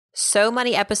So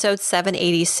Money episode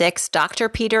 786, Dr.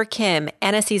 Peter Kim,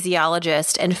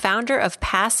 anesthesiologist and founder of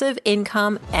Passive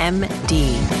Income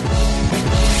MD.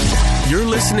 You're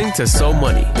listening to So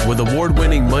Money with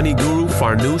award-winning money guru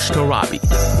Farnoosh Torabi.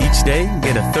 Each day,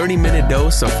 get a 30-minute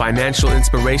dose of financial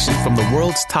inspiration from the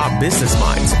world's top business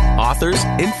minds, authors,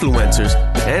 influencers,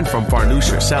 and from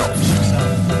Farnoosh herself.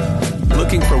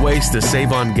 Looking for ways to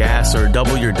save on gas or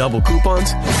double your double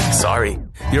coupons? Sorry,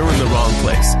 you're in the wrong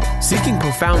place. Seeking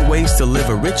profound ways to live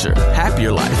a richer,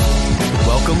 happier life.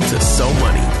 Welcome to So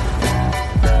Money.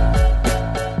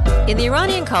 In the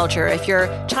Iranian culture, if your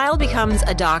child becomes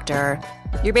a doctor,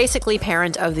 you're basically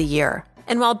parent of the year.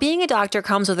 And while being a doctor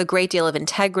comes with a great deal of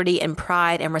integrity and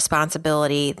pride and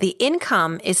responsibility, the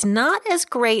income is not as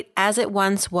great as it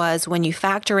once was when you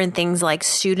factor in things like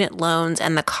student loans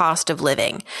and the cost of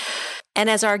living. And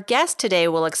as our guest today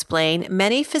will explain,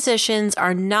 many physicians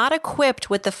are not equipped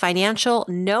with the financial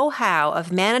know-how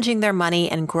of managing their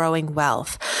money and growing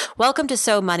wealth. Welcome to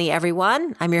So Money,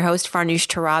 everyone. I'm your host, Farnoosh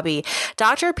Torabi.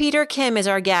 Dr. Peter Kim is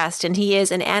our guest, and he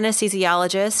is an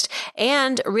anesthesiologist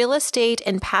and real estate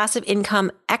and passive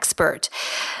income expert.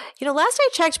 You know, last I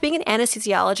checked, being an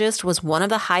anesthesiologist was one of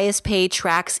the highest paid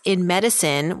tracks in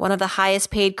medicine, one of the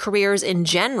highest paid careers in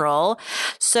general.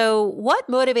 So what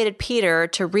motivated Peter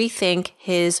to rethink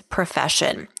his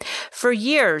profession? For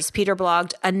years, Peter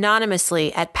blogged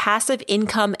anonymously at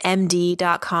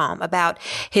passiveincomemd.com about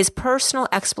his personal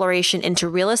exploration into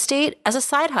real estate as a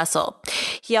side hustle.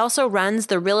 He also runs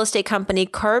the real estate company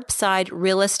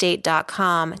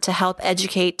curbsiderealestate.com to help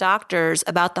educate doctors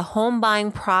about the home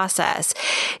buying process.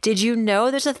 Did you know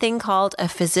there's a thing called a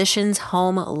physician's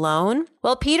home loan?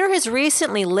 Well, Peter has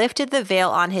recently lifted the veil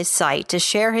on his site to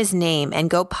share his name and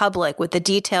go public with the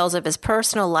details of his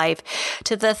personal life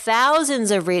to the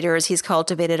thousands of readers he's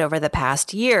cultivated over the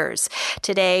past years.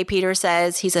 Today, Peter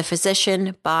says he's a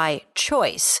physician by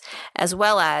choice, as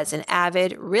well as an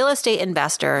avid real estate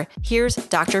investor. Here's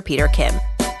Dr. Peter Kim.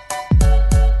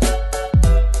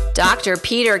 Dr.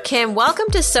 Peter Kim, welcome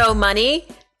to So Money.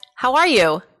 How are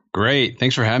you? Great.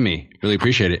 Thanks for having me. Really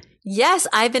appreciate it. Yes,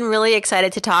 I've been really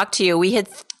excited to talk to you. We had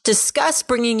discussed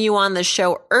bringing you on the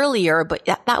show earlier, but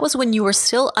that was when you were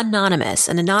still anonymous,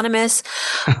 an anonymous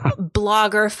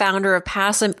blogger, founder of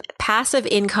Passive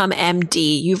Income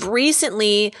MD. You've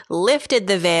recently lifted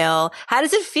the veil. How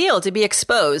does it feel to be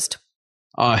exposed?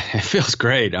 It feels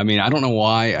great. I mean, I don't know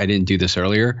why I didn't do this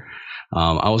earlier.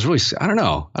 I don't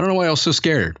know why I was so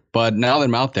scared. But now that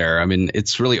I'm out there, I mean,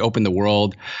 it's really opened the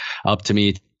world up to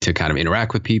me to kind of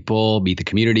interact with people, meet the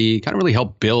community, kind of really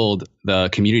help build the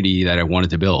community that I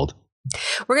wanted to build.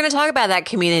 We're going to talk about that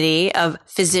community of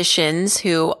physicians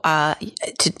who,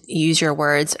 to use your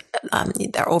words,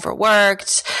 they're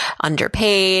overworked,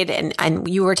 underpaid. And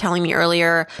you were telling me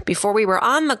earlier before we were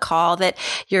on the call that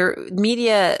your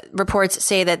media reports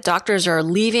say that doctors are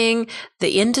leaving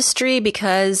the industry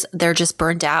because they're just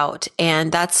burnt out.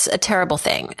 And that's a terrible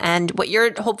thing. And what I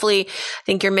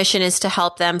think your mission is to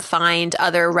help them find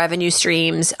other revenue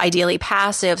streams, ideally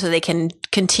passive, so they can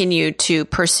continue to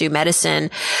pursue medicine.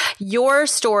 Your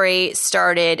story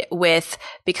started with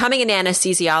becoming an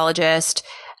anesthesiologist,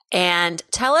 and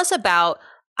tell us about,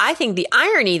 I think, the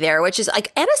irony there, which is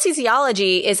like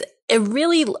anesthesiology is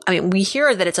we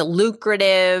hear that it's a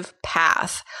lucrative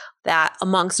path, that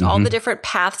amongst all the different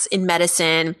paths in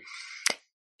medicine,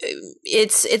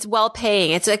 it's well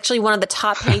paying. It's actually one of the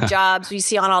top paid jobs we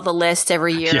see on all the lists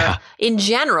every year in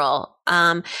general.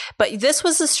 But this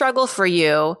was a struggle for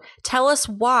you. Tell us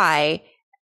why.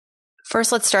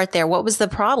 First, let's start there. What was the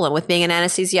problem with being an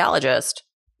anesthesiologist?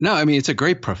 No, I mean, it's a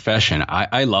great profession.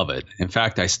 I love it. In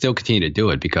fact, I still continue to do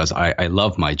it because I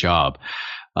love my job.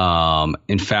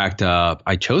 In fact,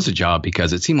 I chose a job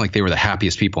because it seemed like they were the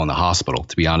happiest people in the hospital,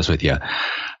 to be honest with you.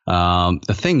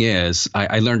 The thing is,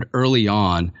 I learned early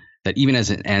on that even as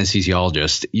an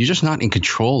anesthesiologist, you're just not in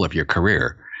control of your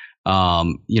career.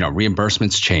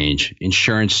 Reimbursements change,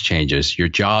 insurance changes, your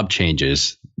job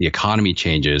changes, the economy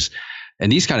changes,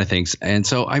 and these kind of things. And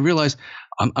so I realized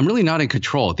I'm really not in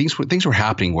control. Things were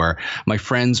happening where my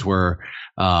friends were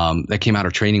that came out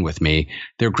of training with me,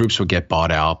 their groups would get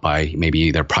bought out by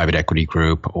maybe their private equity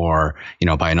group or,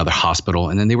 by another hospital.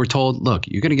 And then they were told, look,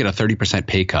 you're going to get a 30%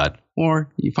 pay cut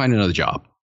or you find another job.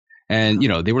 And,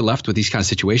 they were left with these kind of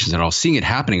situations, and I was seeing it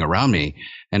happening around me.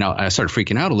 And I started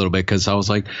freaking out a little bit because I was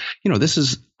like,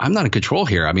 I'm not in control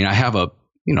here. I mean, I have a,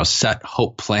 set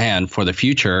hope plan for the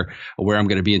future where I'm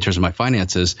going to be in terms of my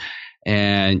finances.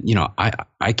 And,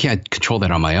 I can't control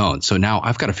that on my own. So now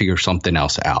I've got to figure something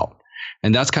else out.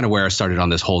 And that's kind of where I started on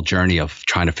this whole journey of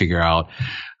trying to figure out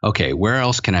okay, where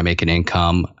else can I make an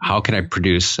income? How can I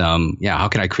produce, how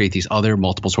can I create these other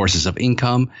multiple sources of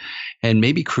income and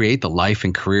maybe create the life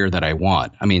and career that I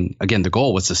want? I mean, again, the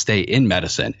goal was to stay in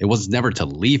medicine. It was never to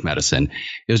leave medicine.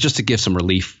 It was just to give some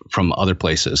relief from other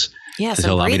places. Yeah, to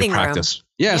so allow me to breathing room. practice.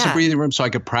 Yeah, it's a breathing room so I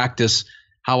could practice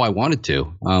how I wanted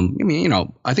to.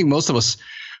 I think most of us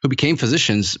who became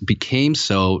physicians became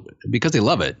so because they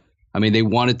love it. I mean, they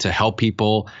wanted to help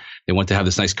people. They want to have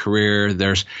this nice career.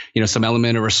 There's, some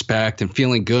element of respect and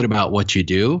feeling good about what you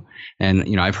do.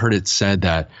 And, I've heard it said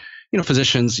that,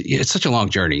 physicians, it's such a long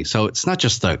journey. So it's not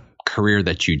just the career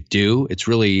that you do. It's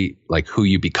really like who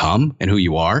you become and who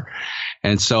you are.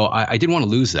 And so I didn't want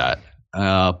to lose that.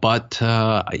 But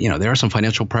there are some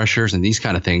financial pressures and these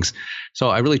kind of things. So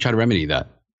I really try to remedy that.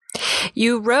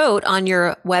 You wrote on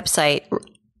your website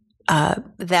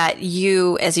that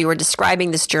you, as you were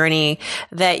describing this journey,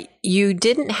 that you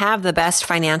didn't have the best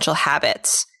financial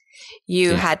habits.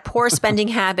 You had poor spending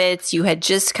habits. You had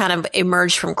just kind of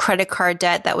emerged from credit card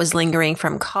debt that was lingering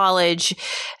from college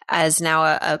as now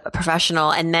a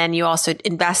professional. And then you also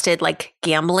invested like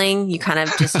gambling. You kind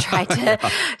of just tried to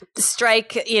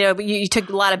strike, you took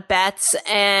a lot of bets.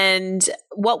 And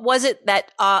what was it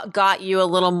that got you a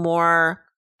little more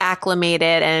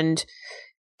acclimated and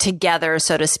together,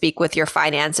 so to speak, with your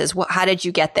finances? How did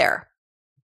you get there?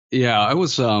 Yeah, I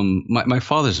was, my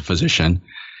father's a physician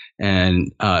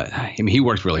and, he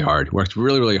worked really hard,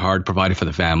 really hard, provided for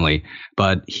the family,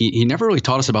 but he never really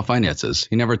taught us about finances.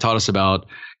 He never taught us about,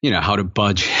 how to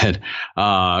budget,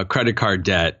 credit card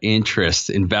debt,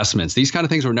 interest, investments. These kind of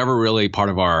things were never really part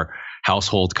of our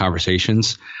household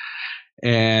conversations.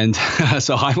 And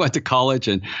so I went to college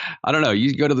and I don't know,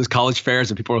 you go to those college fairs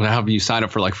and people have you sign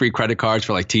up for like free credit cards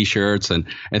for like t-shirts and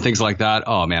things like that.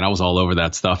 Oh man, I was all over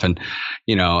that stuff. And,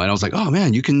 and I was like, oh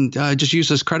man, you can just use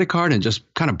this credit card and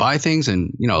just kind of buy things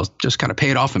and, just kind of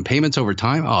pay it off in payments over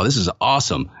time. Oh, this is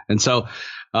awesome. And so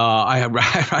I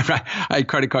had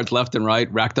credit cards left and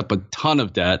right, racked up a ton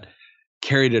of debt,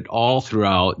 carried it all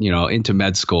throughout, into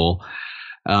med school.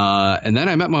 And then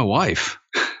I met my wife.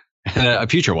 A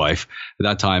future wife at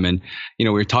that time. And, we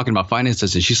were talking about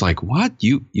finances and she's like, what?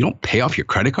 You don't pay off your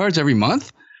credit cards every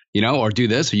month, or do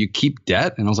this or you keep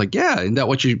debt? And I was like, yeah, isn't that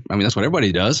what that's what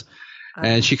everybody does.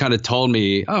 And she kind of told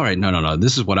me, all right, no.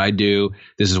 This is what I do.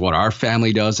 This is what our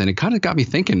family does. And it kind of got me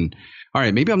thinking, all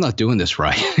right, maybe I'm not doing this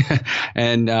right.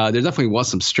 And there definitely was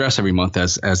some stress every month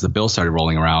as the bill started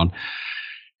rolling around.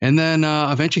 And then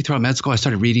eventually throughout med school, I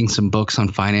started reading some books on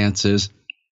finances.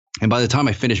 And by the time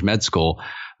I finished med school,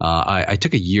 I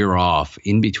took a year off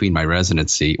in between my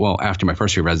residency. Well, after my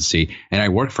first year of residency, and I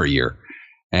worked for a year.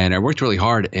 And I worked really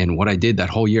hard. And what I did that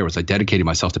whole year was I dedicated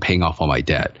myself to paying off all my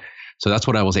debt. So that's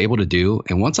what I was able to do.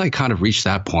 And once I kind of reached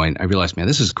that point, I realized, man,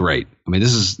 this is great. I mean,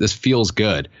 this feels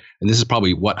good. And this is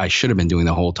probably what I should have been doing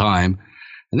the whole time.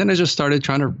 And then I just started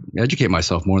trying to educate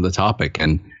myself more on the topic.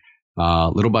 And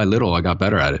little by little, I got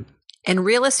better at it. And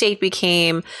real estate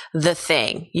became the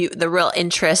thing, the real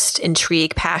interest,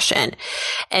 intrigue, passion.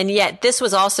 And yet this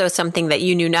was also something that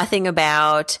you knew nothing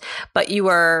about, but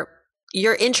your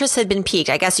interest had been piqued.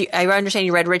 I guess I understand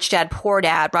you read Rich Dad, Poor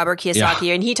Dad, Robert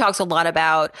Kiyosaki, and he talks a lot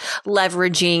about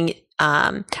leveraging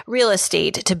real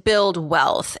estate to build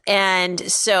wealth.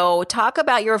 And so talk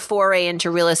about your foray into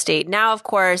real estate. Now, of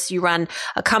course, you run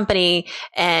a company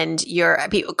and you're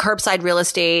curbside real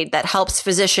estate that helps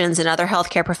physicians and other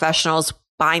healthcare professionals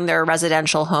buying their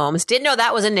residential homes. Didn't know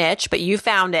that was a niche, but you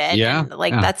found it. Yeah.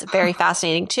 And that's very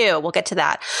fascinating too. We'll get to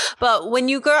that. But when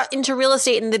you got into real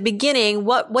estate in the beginning,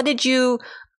 what did you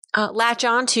latch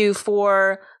onto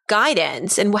for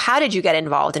guidance? And how did you get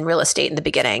involved in real estate in the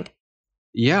beginning?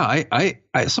 Yeah,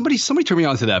 somebody turned me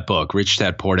on to that book, Rich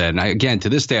Dad, Poor Dad. And again, to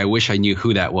this day, I wish I knew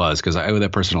who that was because I owe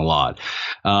that person a lot.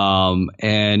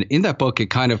 And in that book, it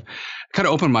kind of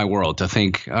opened my world to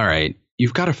think, all right,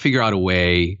 you've got to figure out a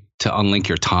way to unlink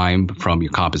your time from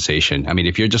your compensation. I mean,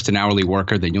 if you're just an hourly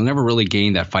worker, then you'll never really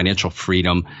gain that financial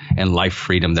freedom and life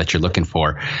freedom that you're looking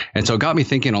for. And so it got me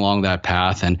thinking along that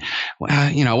path. And,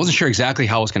 I wasn't sure exactly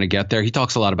how I was going to get there. He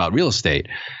talks a lot about real estate.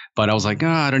 But I was like,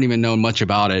 I don't even know much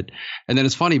about it. And then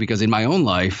it's funny because in my own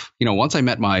life, once I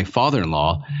met my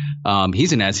father-in-law,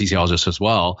 he's an anesthesiologist as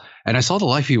well. And I saw the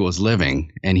life he was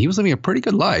living, and he was living a pretty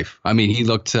good life. I mean, he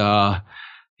looked, they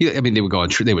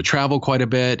would travel quite a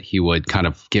bit. He would kind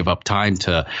of give up time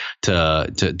to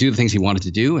do the things he wanted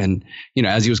to do. And,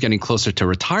 as he was getting closer to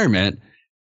retirement,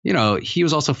 he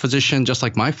was also a physician just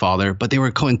like my father, but they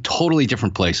were going totally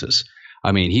different places.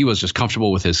 I mean, he was just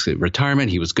comfortable with his retirement.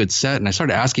 He was good set. And I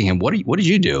started asking him, what did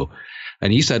you do?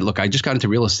 And he said, look, I just got into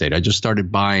real estate. I just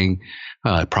started buying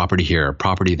property here,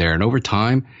 property there. And over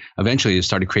time, eventually it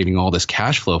started creating all this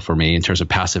cash flow for me in terms of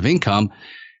passive income.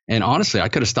 And honestly, I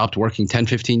could have stopped working 10,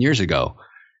 15 years ago.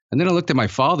 And then I looked at my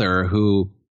father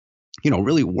who,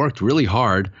 really worked really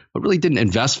hard, but really didn't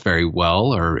invest very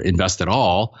well or invest at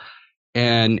all.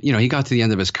 And, he got to the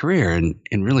end of his career and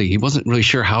really, he wasn't really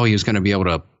sure how he was going to be able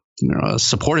to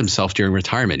support himself during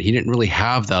retirement. He didn't really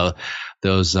have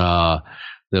those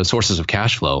sources of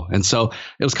cash flow. And so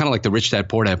it was kind of like the rich dad,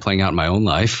 poor dad playing out in my own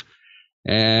life.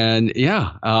 And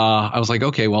I was like,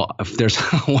 okay, well, if there's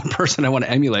one person I want to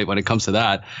emulate when it comes to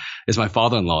that is my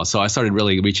father-in-law. So I started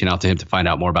really reaching out to him to find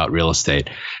out more about real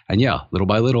estate. And little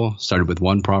by little, started with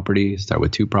one property, started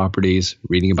with two properties,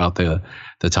 reading about the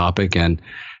topic. And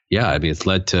it's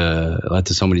led to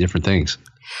so many different things.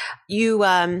 You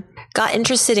got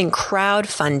interested in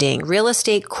crowdfunding, real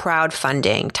estate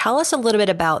crowdfunding. Tell us a little bit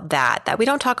about that. That we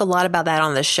don't talk a lot about that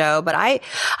on the show, but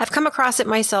I've come across it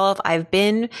myself. I've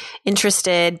been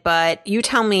interested, but you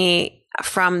tell me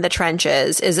from the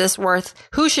trenches, is this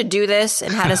who should do this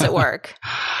and how does it work?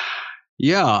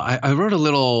 I wrote a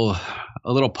little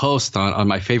post on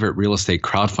my favorite real estate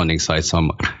crowdfunding sites on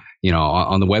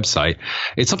the website.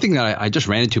 It's something that I just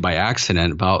ran into by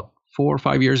accident about 4 or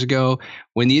 5 years ago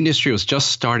when the industry was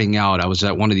just starting out. I was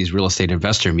at one of these real estate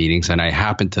investor meetings and I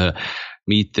happened to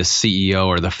meet the CEO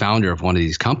or the founder of one of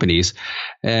these companies.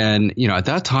 And, at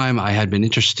that time I had been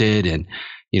interested in,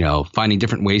 finding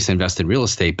different ways to invest in real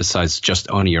estate besides just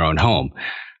owning your own home.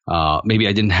 Maybe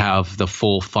I didn't have the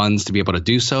full funds to be able to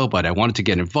do so, but I wanted to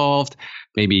get involved,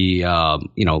 maybe,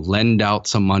 lend out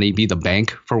some money, be the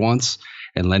bank for once,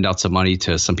 and lend out some money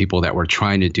to some people that were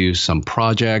trying to do some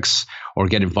projects or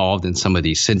get involved in some of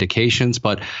these syndications.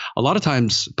 But a lot of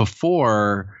times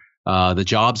before the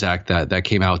Jobs Act that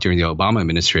came out during the Obama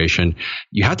administration,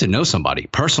 you had to know somebody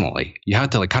personally. You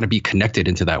had to kind of be connected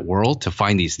into that world to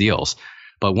find these deals.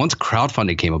 But once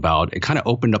crowdfunding came about, it kind of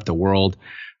opened up the world,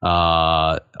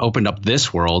 opened up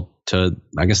this world to,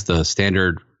 I guess, the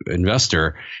standard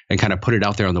investor and kind of put it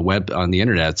out there on the web, on the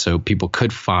internet, so people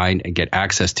could find and get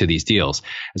access to these deals.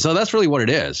 And so that's really what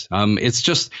it is. It's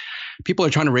just people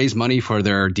are trying to raise money for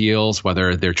their deals,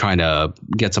 whether they're trying to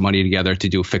get some money together to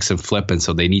do a fix and flip, and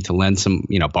so they need to lend some,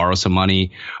 borrow some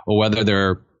money, or whether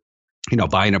they're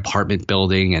buy an apartment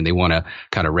building and they want to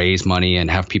kind of raise money and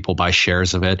have people buy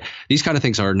shares of it. These kind of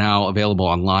things are now available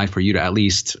online for you to at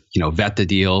least, vet the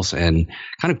deals and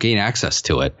kind of gain access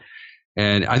to it.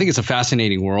 And I think it's a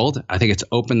fascinating world. I think it's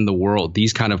opened the world,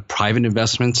 these kind of private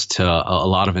investments, to a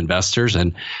lot of investors.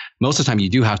 And most of the time you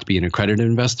do have to be an accredited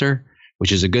investor,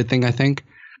 which is a good thing, I think.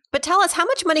 But tell us, how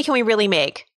much money can we really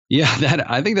make? Yeah,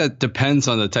 I think that depends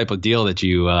on the type of deal that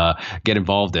you get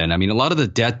involved in. I mean, a lot of the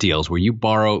debt deals where you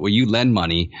lend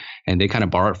money and they kind of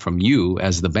borrow it from you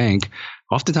as the bank,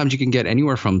 oftentimes you can get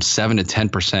anywhere from 7 to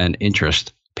 10%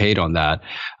 interest paid on that.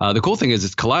 The cool thing is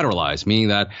it's collateralized, meaning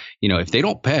that, if they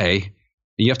don't pay,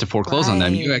 you have to foreclose on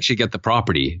them. You actually get the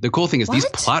property. The cool thing is these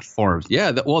platforms.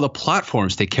 Yeah. The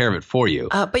platforms take care of it for you.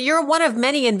 But you're one of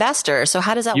many investors. So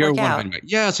how does that work out?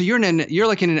 Yeah. So you're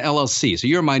like in an LLC. So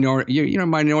you're a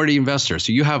minority investor.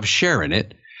 So you have a share in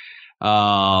it.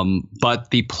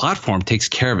 But the platform takes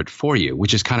care of it for you,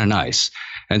 which is kind of nice.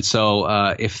 And so,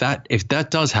 if that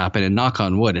does happen, and knock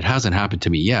on wood, it hasn't happened to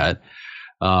me yet.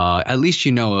 At least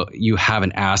you have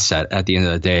an asset at the end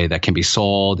of the day that can be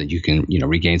sold, and you can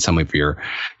regain some of your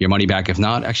money back. If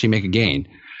not, actually make a gain.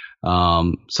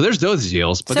 So there's those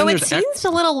deals. But so it seems a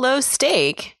little low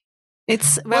stake.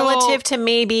 It's relative to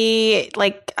maybe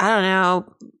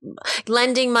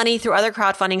lending money through other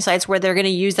crowdfunding sites where they're going to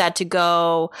use that to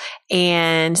go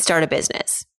and start a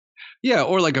business. Yeah,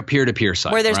 or like a peer-to-peer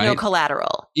site where there's no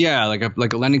collateral. Yeah, like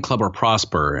a Lending Club or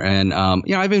Prosper, and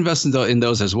I've invested in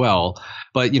those as well.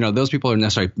 But those people are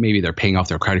necessarily, maybe they're paying off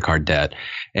their credit card debt,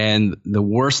 and the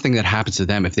worst thing that happens to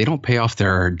them if they don't pay off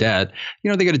their debt,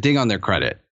 they get a ding on their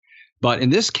credit. But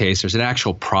in this case, there's an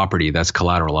actual property that's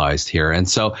collateralized here, and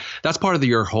so that's part of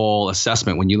your whole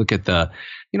assessment when you look at the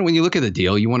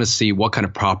deal. You want to see what kind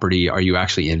of property are you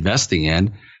actually investing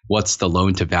in. What's the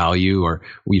loan to value, or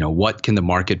what can the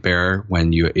market bear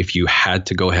if you had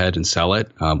to go ahead and sell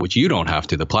it, which you don't have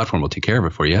to. The platform will take care of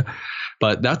it for you.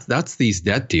 But that's these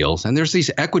debt deals, and there's these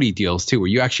equity deals too, where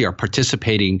you actually are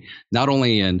participating not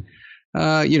only in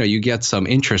you get some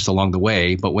interest along the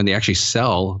way, but when they actually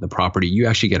sell the property, you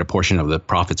actually get a portion of the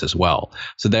profits as well.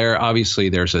 So obviously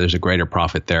there's a greater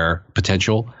profit there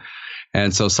potential,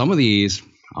 and so some of these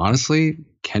honestly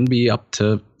can be up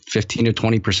to 15 to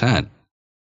 20%.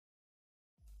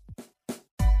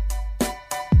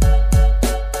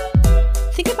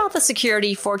 Think about the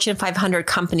security Fortune 500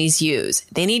 companies use.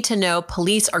 They need to know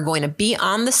police are going to be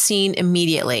on the scene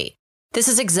immediately. This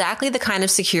is exactly the kind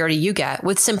of security you get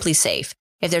with SimpliSafe.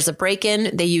 If there's a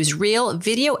break-in, they use real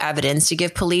video evidence to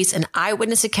give police an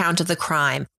eyewitness account of the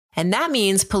crime. And that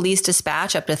means police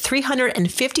dispatch up to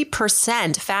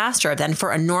 350% faster than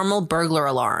for a normal burglar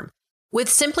alarm. With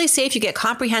SimpliSafe, you get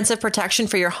comprehensive protection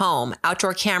for your home.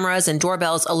 Outdoor cameras and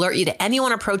doorbells alert you to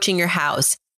anyone approaching your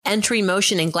house. Entry,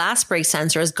 motion, and glass break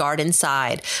sensors guard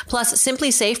inside. Plus,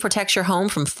 SimpliSafe protects your home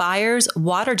from fires,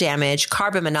 water damage,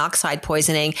 carbon monoxide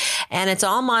poisoning, and it's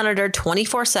all monitored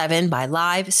 24/7 by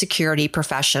live security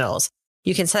professionals.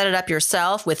 You can set it up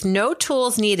yourself with no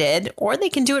tools needed, or they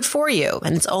can do it for you,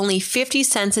 and it's only 50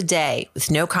 cents a day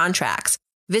with no contracts.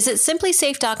 Visit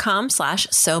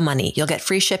simplysafe.com/SoMoney. You'll get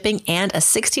free shipping and a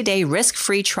 60-day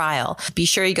risk-free trial. Be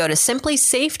sure you go to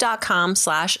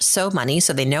simplysafe.com/SoMoney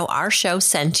so they know our show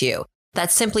sent you.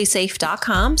 That's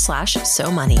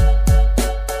simplysafe.com/SoMoney.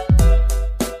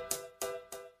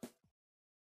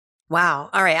 Wow.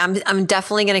 All right. I'm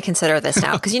definitely going to consider this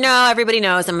now because, everybody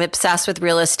knows I'm obsessed with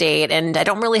real estate and I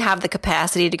don't really have the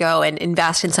capacity to go and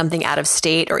invest in something out of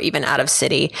state or even out of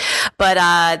city.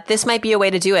 But this might be a way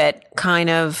to do it kind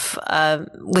of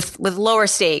with lower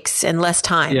stakes and less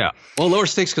time. Yeah. Well, lower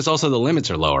stakes because also the limits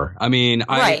are lower. I mean,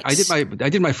 right. I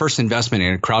did my first investment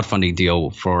in a crowdfunding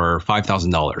deal for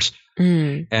 $5,000.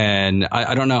 And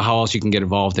I don't know how else you can get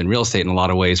involved in real estate in a lot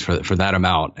of ways for that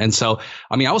amount. And so,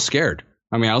 I was scared.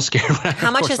 I was scared. How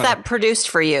much has that produced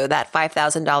for you, that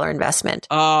 $5,000 investment?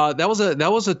 That was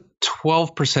a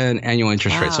 12% annual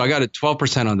interest rate. So I got a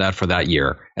 12% on that for that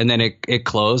year. And then it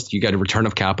closed. You got a return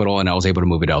of capital and I was able to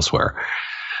move it elsewhere.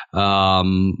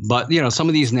 But some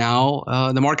of these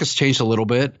now, the market's changed a little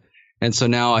bit. And so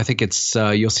now I think it's,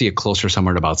 you'll see it closer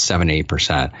somewhere to about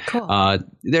 7-8%. Cool.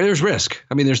 There's risk.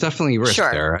 There's definitely risk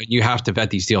there. You have to vet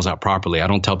these deals out properly. I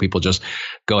don't tell people just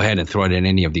go ahead and throw it in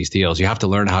any of these deals. You have to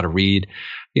learn how to read,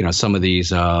 some of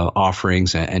these,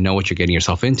 offerings and know what you're getting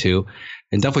yourself into.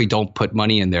 And definitely don't put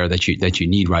money in there that you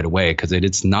need right away because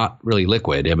it's not really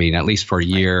liquid. At least for a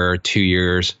year, 2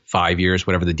 years, 5 years,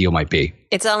 whatever the deal might be.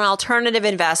 It's an alternative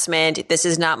investment. This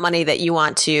is not money that you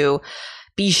want to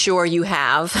be sure you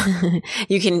have.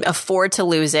 You can afford to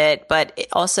lose it, but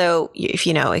also,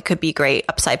 it could be great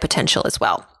upside potential as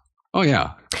well. Oh,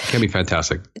 yeah. It can be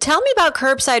fantastic. Tell me about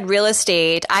curbside real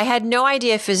estate. I had no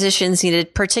idea physicians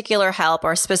needed particular help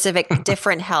or specific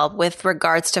different help with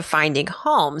regards to finding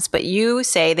homes, but you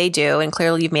say they do, and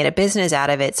clearly you've made a business out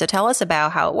of it. So tell us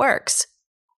about how it works.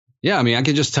 Yeah, I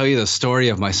can just tell you the story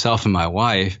of myself and my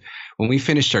wife. When we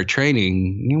finished our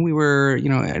training, we were,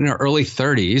 in our early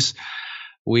 30s.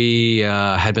 We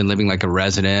had been living like a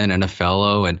resident and a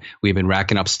fellow, and we've been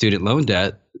racking up student loan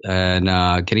debt and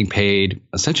getting paid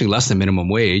essentially less than minimum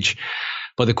wage.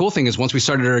 But the cool thing is once we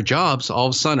started our jobs, all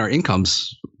of a sudden our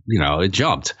incomes, it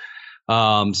jumped.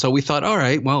 So we thought, all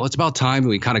right, well, it's about time.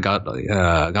 We kind of got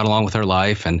along with our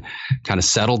life and kind of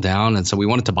settled down. And so we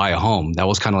wanted to buy a home. That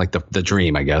was kind of like the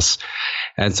dream, I guess.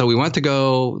 And so we went to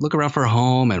go look around for a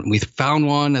home, and we found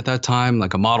one at that time,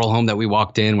 like a model home that we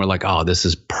walked in. We're like, oh, this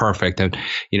is perfect. And,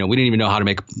 we didn't even know how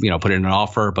to put in an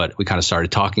offer, but we kind of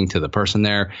started talking to the person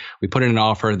there. We put in an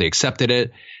offer. They accepted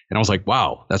it. And I was like,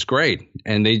 wow, that's great.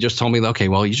 And they just told me, okay,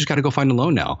 well, you just got to go find a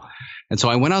loan now. And so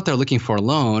I went out there looking for a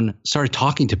loan, started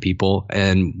talking to people,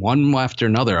 and one after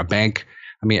another, a bank,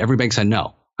 every bank said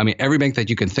no. Every bank that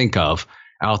you can think of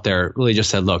out there really just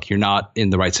said, look, you're not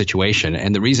in the right situation.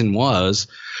 And the reason was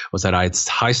that I had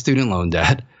high student loan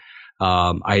debt.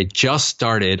 I had just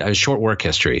started, I had short work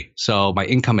history. So my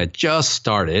income had just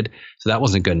started. So that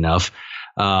wasn't good enough.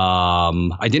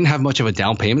 I didn't have much of a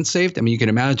down payment saved. You can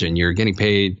imagine you're getting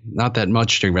paid not that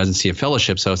much during residency and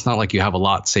fellowship. So it's not like you have a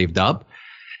lot saved up.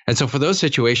 And so for those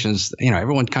situations,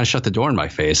 everyone kind of shut the door in my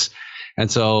face. And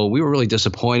so we were really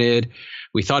disappointed.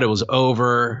 We thought it was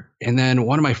over. And then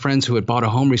one of my friends who had bought a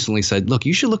home recently said, look,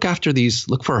 you should look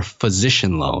for a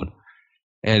physician loan.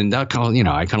 And that kind of,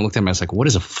 I kind of looked at him. I was like, what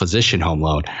is a physician home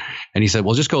loan? And he said,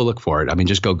 well, just go look for it.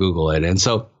 Just go Google it. And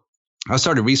so I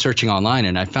started researching online,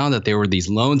 and I found that there were these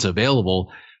loans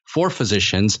available for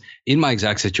physicians in my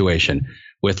exact situation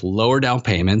with lower down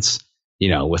payments,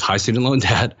 with high student loan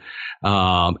debt,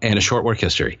 and a short work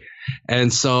history.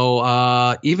 And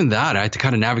so even that, I had to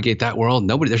kind of navigate that world.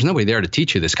 There's nobody there to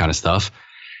teach you this kind of stuff.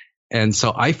 And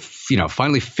so I,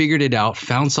 finally figured it out,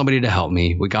 found somebody to help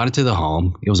me. We got into the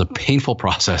home. It was a painful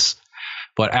process.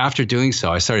 But after doing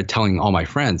so, I started telling all my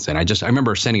friends. And I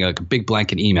remember sending a big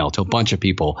blanket email to a bunch of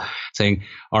people saying,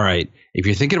 all right, if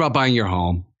you're thinking about buying your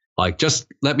home, Like, just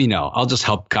let me know. I'll just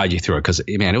help guide you through it. Cause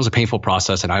man, it was a painful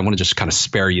process and I want to just kind of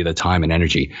spare you the time and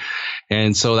energy.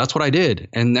 And so that's what I did.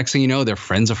 And next thing you know, their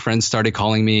friends of friends started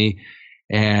calling me.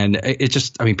 And it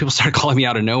just, I mean, people started calling me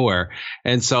out of nowhere.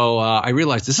 And so I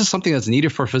realized this is something that's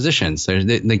needed for physicians.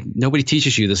 Nobody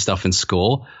teaches you this stuff in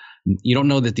school. You don't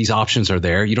know that these options are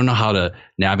there. You don't know how to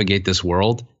navigate this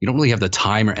world. You don't really have the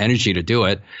time or energy to do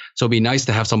it. So it'd be nice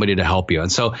to have somebody to help you.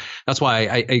 And so that's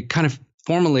why I kind of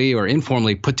formally or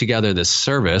informally put together this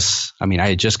service. I mean, I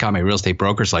had just got my real estate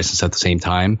broker's license at the same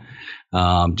time,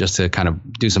 just to kind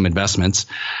of do some investments.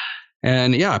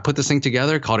 And yeah, I put this thing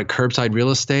together, called it Curbside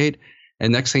Real Estate.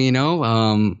 And next thing you know,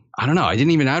 I don't know, I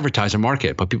didn't even advertise or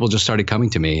market, but people just started coming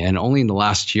to me. And only in the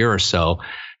last year or so,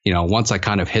 once I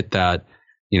kind of hit that,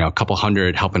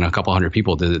 helping a couple hundred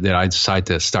people, did I decide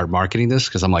to start marketing this,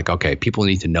 because I'm like, okay, people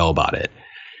need to know about it.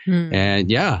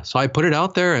 And yeah, so I put it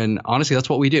out there, and honestly, that's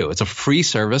what we do. It's a free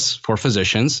service for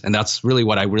physicians. And that's really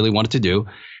what I really wanted to do,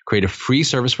 create a free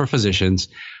service for physicians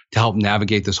to help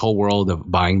navigate this whole world of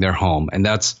buying their home. And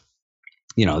that's,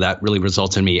 that really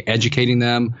results in me educating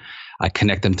them. I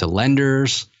connect them to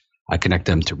lenders. I connect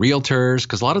them to realtors,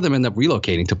 because a lot of them end up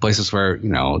relocating to places where,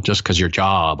 just because your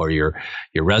job or your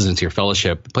residency or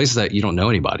fellowship, places that you don't know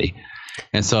anybody.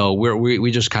 And so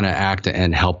we just kind of act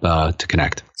and help to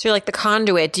connect. So you're like the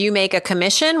conduit. Do you make a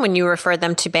commission when you refer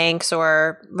them to banks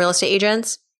or real estate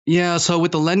agents? Yeah. So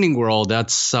with the lending world,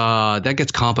 that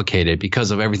gets complicated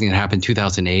because of everything that happened in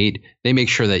 2008. They make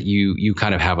sure that you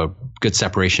kind of have a good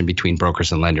separation between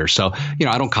brokers and lenders. So,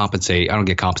 I don't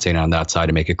get compensated on that side,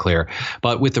 to make it clear.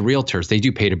 But with the realtors, they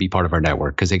do pay to be part of our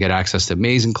network because they get access to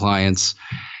amazing clients,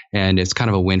 and it's kind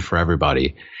of a win for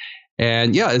everybody.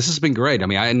 And yeah, this has been great. I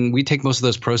mean, and we take most of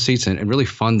those proceeds and really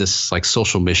fund this like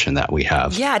social mission that we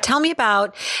have. Yeah. Tell me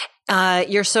about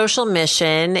your social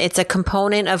mission. It's a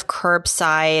component of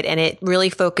Curbside, and it really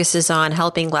focuses on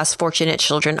helping less fortunate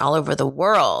children all over the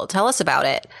world. Tell us about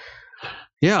it.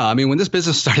 Yeah. I mean, when this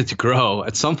business started to grow,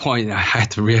 at some point I had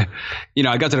to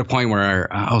I got to the point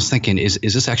where I was thinking, is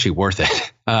this actually worth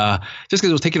it? Just because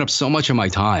it was taking up so much of my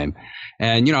time.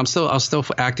 And, I was still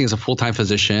acting as a full-time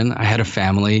physician. I had a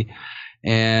family.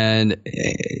 And,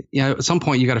 at some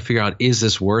point you got to figure out, is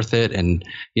this worth it? And,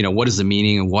 what is the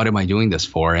meaning, and what am I doing this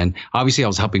for? And obviously I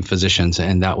was helping physicians,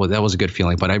 and that was a good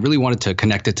feeling, but I really wanted to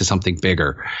connect it to something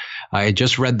bigger. I had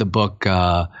just read the book,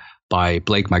 by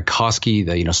Blake Mycoskie,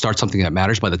 the, Start Something That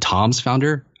Matters, by the TOMS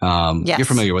founder. Yes. You're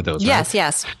familiar with those, right?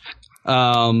 Yes.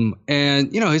 And,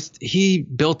 he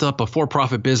built up a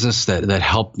for-profit business that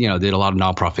helped, did a lot of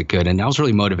nonprofit good. And I was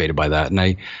really motivated by that. And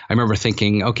I remember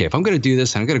thinking, okay, if I'm going to do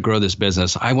this and I'm going to grow this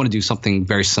business, I want to do something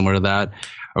very similar to that,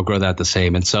 or grow that the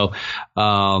same. And so,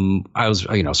 I was,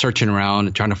 searching around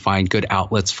and trying to find good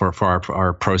outlets for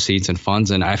our proceeds and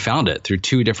funds. And I found it through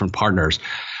two different partners.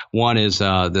 One is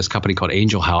this company called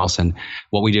Angel House. And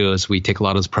what we do is we take a lot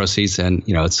of those proceeds, and,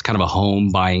 it's kind of a home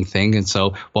buying thing. And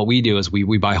so what we do is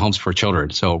we buy homes for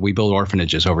children. So we build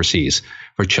orphanages overseas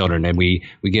for children, and we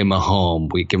give them a home.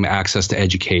 We give them access to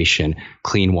education,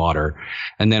 clean water.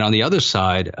 And then on the other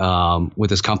side, with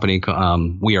this company,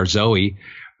 We Are Zoe,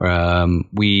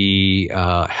 we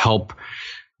help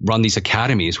run these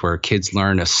academies where kids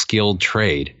learn a skilled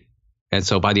trade. And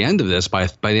so by the end of this, by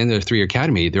the end of their 3-year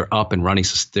academy, they're up and running.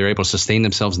 They're able to sustain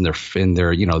themselves and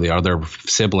their the other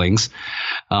siblings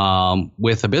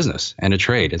with a business and a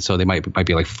trade. And so they might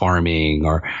be like farming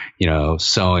or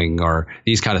sewing or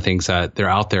these kind of things that they're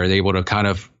out there. They're able to kind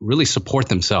of really support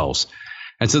themselves.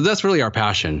 And so that's really our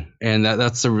passion, and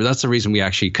that's the reason we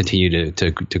actually continue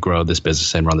to grow this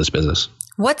business and run this business.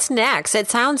 What's next? It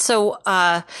sounds so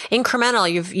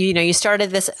incremental. You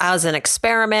started this as an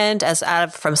experiment,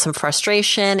 from some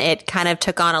frustration. It kind of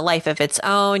took on a life of its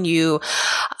own. You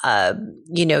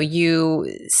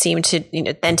seem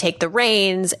to then take the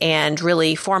reins and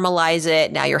really formalize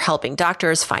it. Now you're helping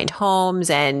doctors find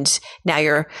homes, and now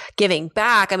you're giving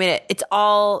back. I mean, it's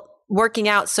all working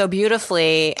out so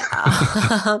beautifully.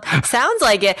 Sounds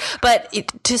like it, but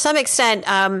to some extent,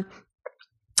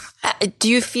 do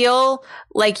you feel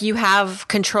like you have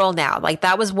control now? Like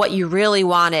that was what you really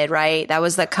wanted, right? That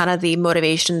was the kind of the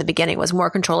motivation in the beginning, was more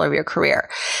control over your career.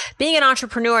 Being an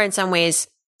entrepreneur, in some ways,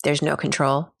 there's no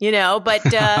control, but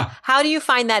how do you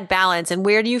find that balance, and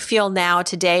where do you feel now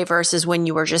today versus when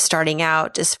you were just starting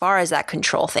out, as far as that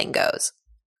control thing goes?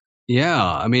 Yeah.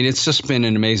 I mean, it's just been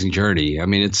an amazing journey. I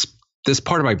mean, it's this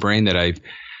part of my brain that I've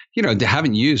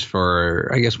haven't used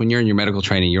for, I guess when you're in your medical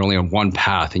training, you're only on one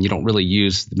path and you don't really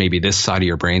use maybe this side of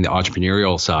your brain, the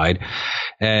entrepreneurial side.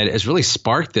 And it's really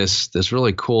sparked this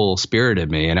really cool spirit in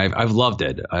me. And I've loved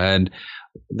it. And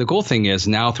the cool thing is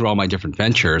now through all my different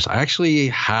ventures, I actually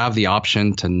have the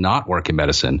option to not work in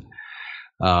medicine.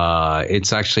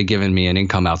 It's actually given me an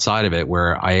income outside of it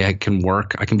where I can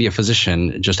be a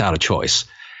physician just out of choice.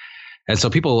 And so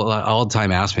people all the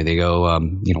time ask me, they go,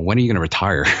 when are you going to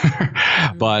retire?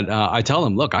 But I tell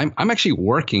them, look, I'm actually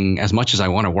working as much as I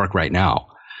want to work right now.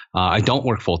 I don't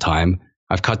work full time.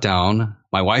 I've cut down.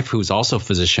 My wife, who's also a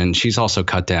physician, she's also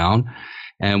cut down.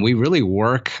 And we really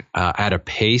work at a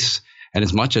pace and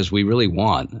as much as we really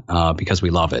want because we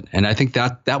love it. And I think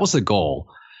that was the goal.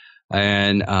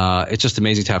 And it's just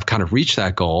amazing to have kind of reached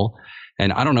that goal.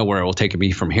 And I don't know where it will take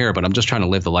me from here, but I'm just trying to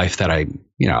live the life that I,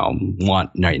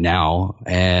 want right now.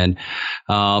 And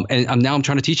I'm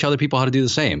trying to teach other people how to do the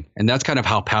same. And that's kind of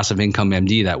how Passive Income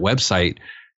MD, that website,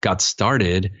 got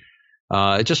started.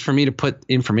 Just for me to put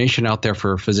information out there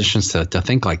for physicians to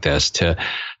think like this, to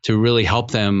really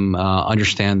help them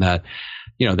understand that,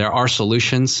 there are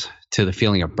solutions to the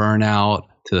feeling of burnout,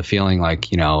 to the feeling like,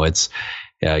 it's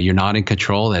you're not in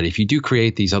control, that if you do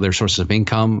create these other sources of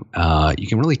income, you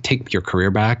can really take your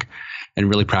career back and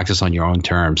really practice on your own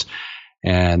terms.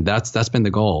 And that's been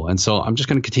the goal. And so I'm just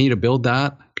going to continue to build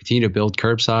that, continue to build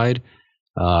Curbside,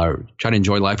 try to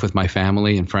enjoy life with my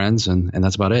family and friends. And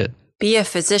that's about it. Be a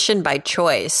physician by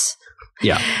choice.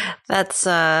 Yeah. That's,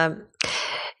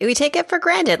 we take it for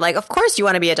granted. Like, of course you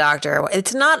want to be a doctor.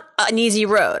 It's not an easy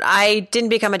road. I didn't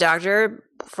become a doctor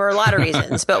for a lot of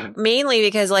reasons, but mainly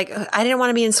because I didn't want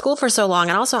to be in school for so long.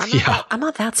 And also I'm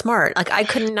not that smart. Like I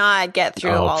could not get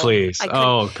through all. Oh, please. Come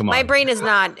on. My brain is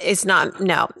not,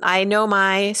 no, I know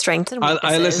my strengths and weaknesses.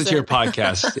 I listen to your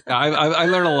podcast. I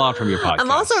learn a lot from your podcast.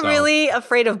 I'm also really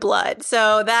afraid of blood.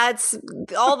 So that's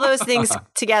all those things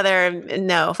together.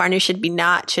 No, Farnoosh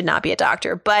should not be a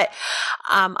doctor, but,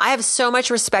 I have so much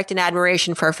respect and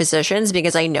admiration for physicians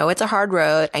because I know it's a hard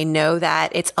road. I know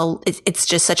that it's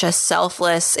just such a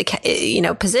selfless,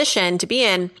 position to be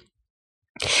in,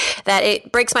 that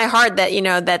it breaks my heart that,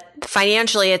 that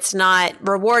financially it's not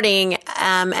rewarding.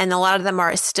 And a lot of them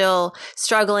are still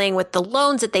struggling with the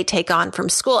loans that they take on from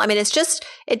school. I mean,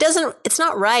 it's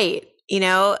not right,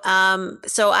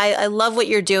 so I love what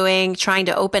you're doing, trying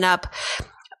to open up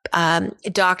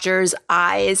doctors'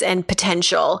 eyes and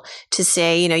potential to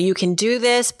say, you can do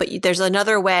this, but there's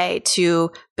another way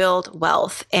to build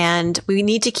wealth. And we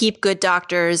need to keep good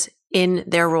doctors in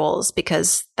their roles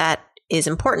because that is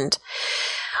important.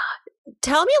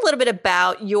 Tell me a little bit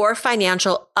about your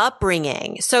financial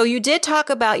upbringing. So you did talk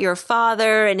about your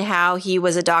father and how he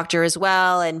was a doctor as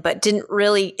well, but didn't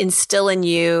really instill in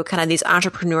you kind of these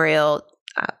entrepreneurial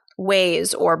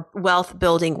ways or wealth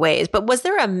building ways. But was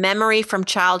there a memory from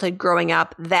childhood growing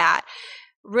up that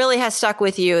really has stuck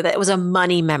with you that was a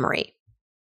money memory?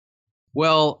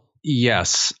 Well,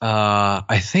 yes.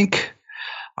 I think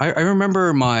I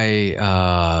remember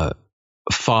my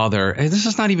father, and this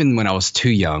is not even when I was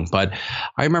too young, but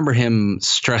I remember him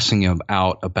stressing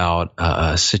out about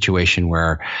a situation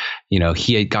where,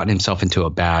 he had gotten himself into a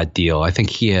bad deal. I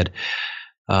think he had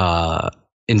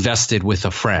invested with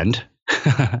a friend.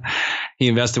 He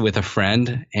invested with a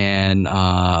friend, and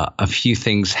a few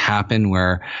things happened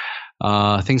where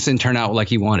things didn't turn out like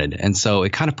he wanted. And so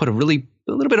it kind of put a little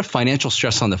bit of financial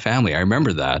stress on the family. I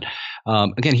remember that.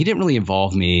 Again, he didn't really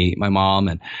involve me, my mom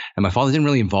and my father didn't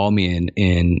really involve me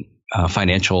in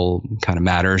financial kind of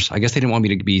matters. I guess they didn't want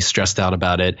me to be stressed out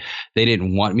about it. They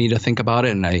didn't want me to think about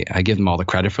it. And I give them all the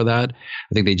credit for that.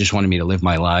 I think they just wanted me to live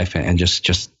my life and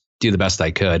just do the best I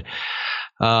could.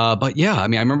 But yeah, I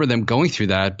mean, I remember them going through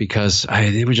that because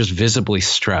they were just visibly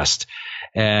stressed.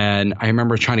 And I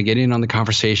remember trying to get in on the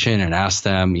conversation and ask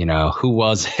them, who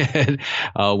was it?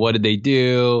 What did they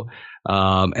do?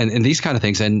 And these kind of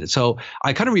things. And so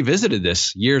I kind of revisited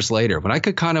this years later when I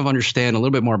could kind of understand a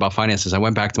little bit more about finances. I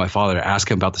went back to my father to ask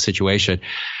him about the situation.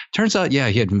 Turns out, yeah,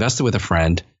 he had invested with a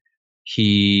friend.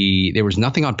 There was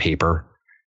nothing on paper,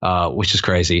 which is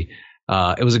crazy.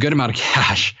 It was a good amount of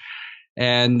cash.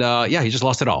 And he just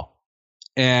lost it all.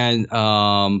 And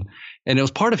it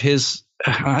was part of his.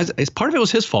 Part of it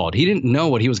was his fault. He didn't know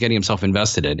what he was getting himself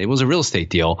invested in. It was a real estate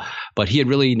deal, but he had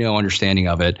really no understanding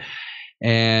of it.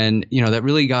 And, that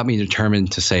really got me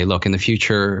determined to say, look, in the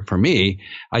future for me,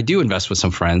 I do invest with some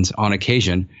friends on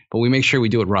occasion, but we make sure we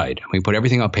do it right. We put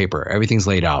everything on paper. Everything's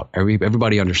laid out.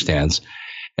 Everybody understands.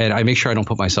 And I make sure I don't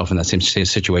put myself in that same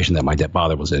situation that my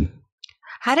father was in.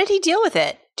 How did he deal with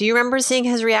it? Do you remember seeing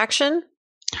his reaction?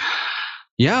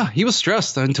 Yeah, he was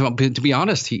stressed. And to be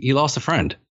honest, he lost a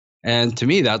friend. And to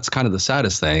me, that's kind of the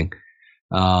saddest thing.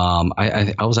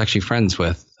 I was actually friends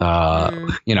with,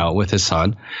 with his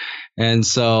son. And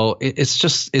so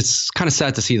it's kind of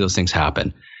sad to see those things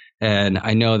happen. And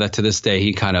I know that to this day,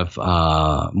 he kind of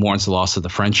mourns the loss of the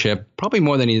friendship, probably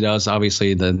more than he does,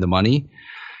 obviously, the money.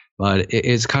 But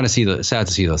it's kind of sad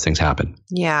to see those things happen.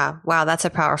 Yeah. Wow. That's a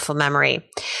powerful memory.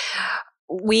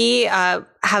 We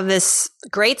have this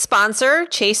great sponsor,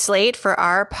 Chase Slate, for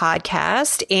our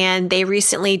podcast, and they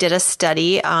recently did a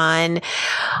study on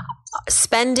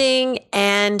spending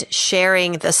and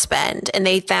sharing the spend. And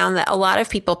they found that a lot of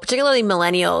people, particularly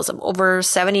millennials, over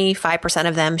 75%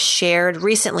 of them shared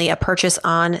recently a purchase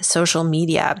on social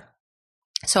media.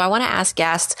 So I want to ask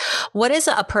guests, what is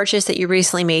a purchase that you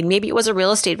recently made? Maybe it was a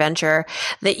real estate venture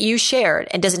that you shared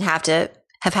and doesn't have to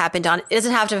have happened on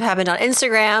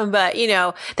Instagram, but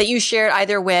that you shared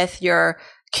either with your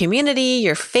community,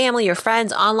 your family, your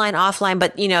friends, online, offline.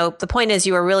 But the point is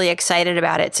you were really excited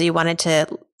about it. So you wanted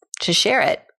to share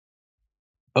it.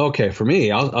 Okay. For me,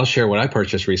 I'll share what I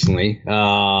purchased recently.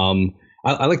 I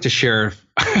like to share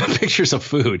pictures of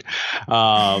food.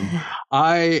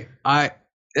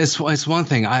 It's one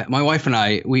thing. My wife and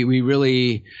I, we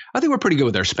really, I think we're pretty good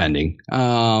with our spending.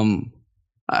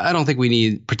 I don't think we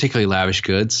need particularly lavish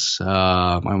goods.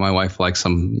 My wife likes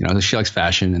some, she likes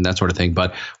fashion and that sort of thing.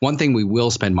 But one thing we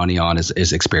will spend money on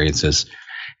is experiences.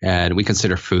 And we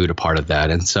consider food a part of that.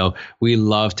 And so we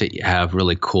love to have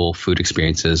really cool food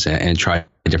experiences and try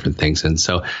different things. And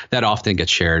so that often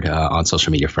gets shared on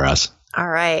social media for us. All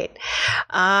right.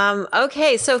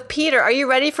 Okay. So Peter, are you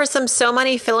ready for some So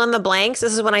Money fill in the blanks?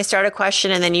 This is when I start a question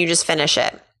and then you just finish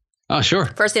it. Oh, sure.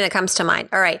 First thing that comes to mind.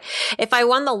 All right. If I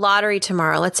won the lottery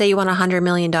tomorrow, let's say you won $100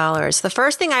 million, the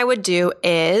first thing I would do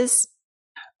is?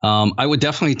 I would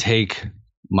definitely take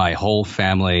my whole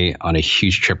family on a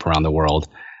huge trip around the world.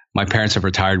 My parents have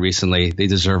retired recently. They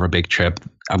deserve a big trip.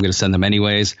 I'm going to send them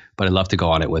anyways, but I'd love to go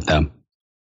on it with them.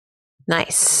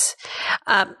 Nice.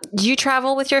 Do you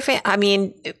travel with your family? I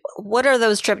mean, what are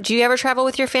those trips? Do you ever travel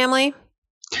with your family?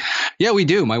 Yeah, we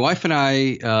do. My wife and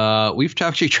I, we've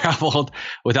actually traveled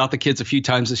without the kids a few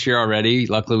times this year already.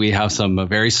 Luckily, we have some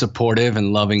very supportive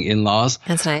and loving in-laws.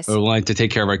 That's nice. Who are willing to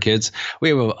take care of our kids. We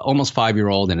have an almost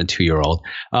 5-year-old and a 2-year-old.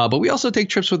 But we also take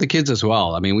trips with the kids as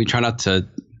well. I mean, we try not to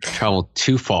travel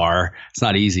too far. It's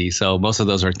not easy. So most of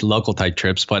those are local type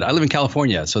trips. But I live in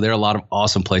California, so there are a lot of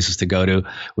awesome places to go to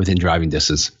within driving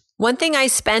distance. One thing I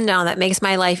spend on that makes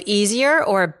my life easier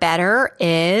or better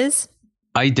is?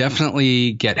 I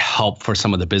definitely get help for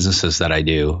some of the businesses that I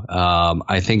do.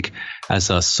 I think as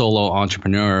a solo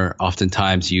entrepreneur,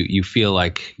 oftentimes you feel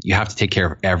like you have to take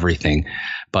care of everything.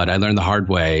 But I learned the hard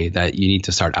way that you need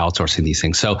to start outsourcing these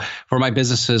things. So for my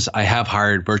businesses, I have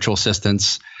hired virtual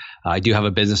assistants. I do have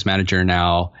a business manager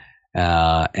now,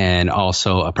 and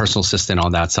also a personal assistant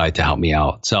on that side to help me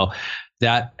out. So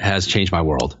that has changed my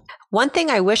world. One thing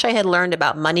I wish I had learned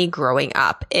about money growing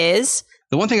up is?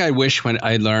 The one thing I wish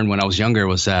I learned when I was younger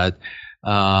was that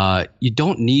you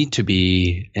don't need to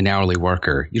be an hourly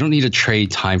worker. You don't need to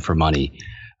trade time for money.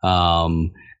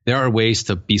 There are ways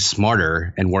to be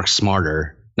smarter and work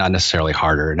smarter, not necessarily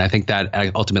harder. And I think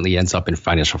that ultimately ends up in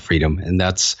financial freedom. And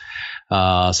that's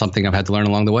something I've had to learn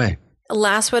along the way.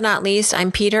 Last but not least,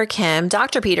 I'm Peter Kim,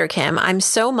 Dr. Peter Kim. I'm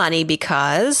So Money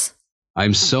because?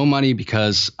 I'm So Money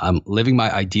because I'm living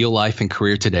my ideal life and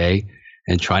career today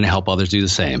and trying to help others do the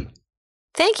same.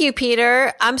 Thank you,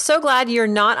 Peter. I'm so glad you're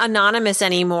not anonymous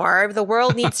anymore. The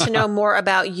world needs to know more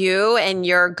about you and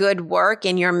your good work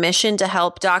and your mission to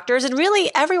help doctors and really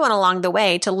everyone along the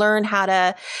way to learn how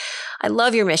to, I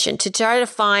love your mission, to try to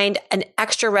find an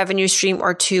extra revenue stream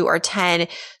or 2 or 10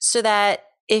 so that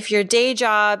if your day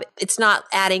job, it's not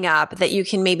adding up, that you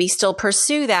can maybe still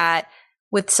pursue that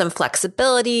with some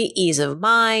flexibility, ease of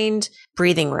mind,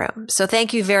 breathing room. So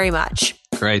thank you very much.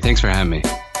 Great. Thanks for having me.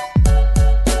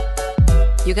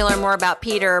 You can learn more about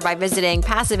Peter by visiting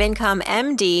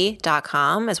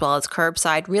passiveincomemd.com as well as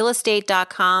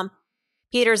curbsiderealestate.com.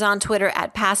 Peter's on Twitter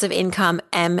at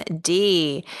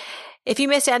passiveincomemd. If you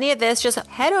missed any of this, just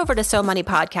head over to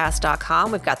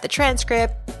SoMoneyPodcast.com. We've got the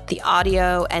transcript, the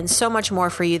audio, and so much more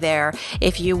for you there.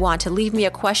 If you want to leave me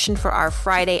a question for our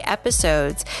Friday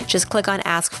episodes, just click on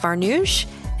Ask Farnoosh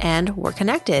and we're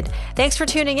connected. Thanks for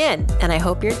tuning in, and I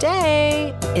hope your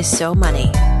day is so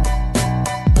money.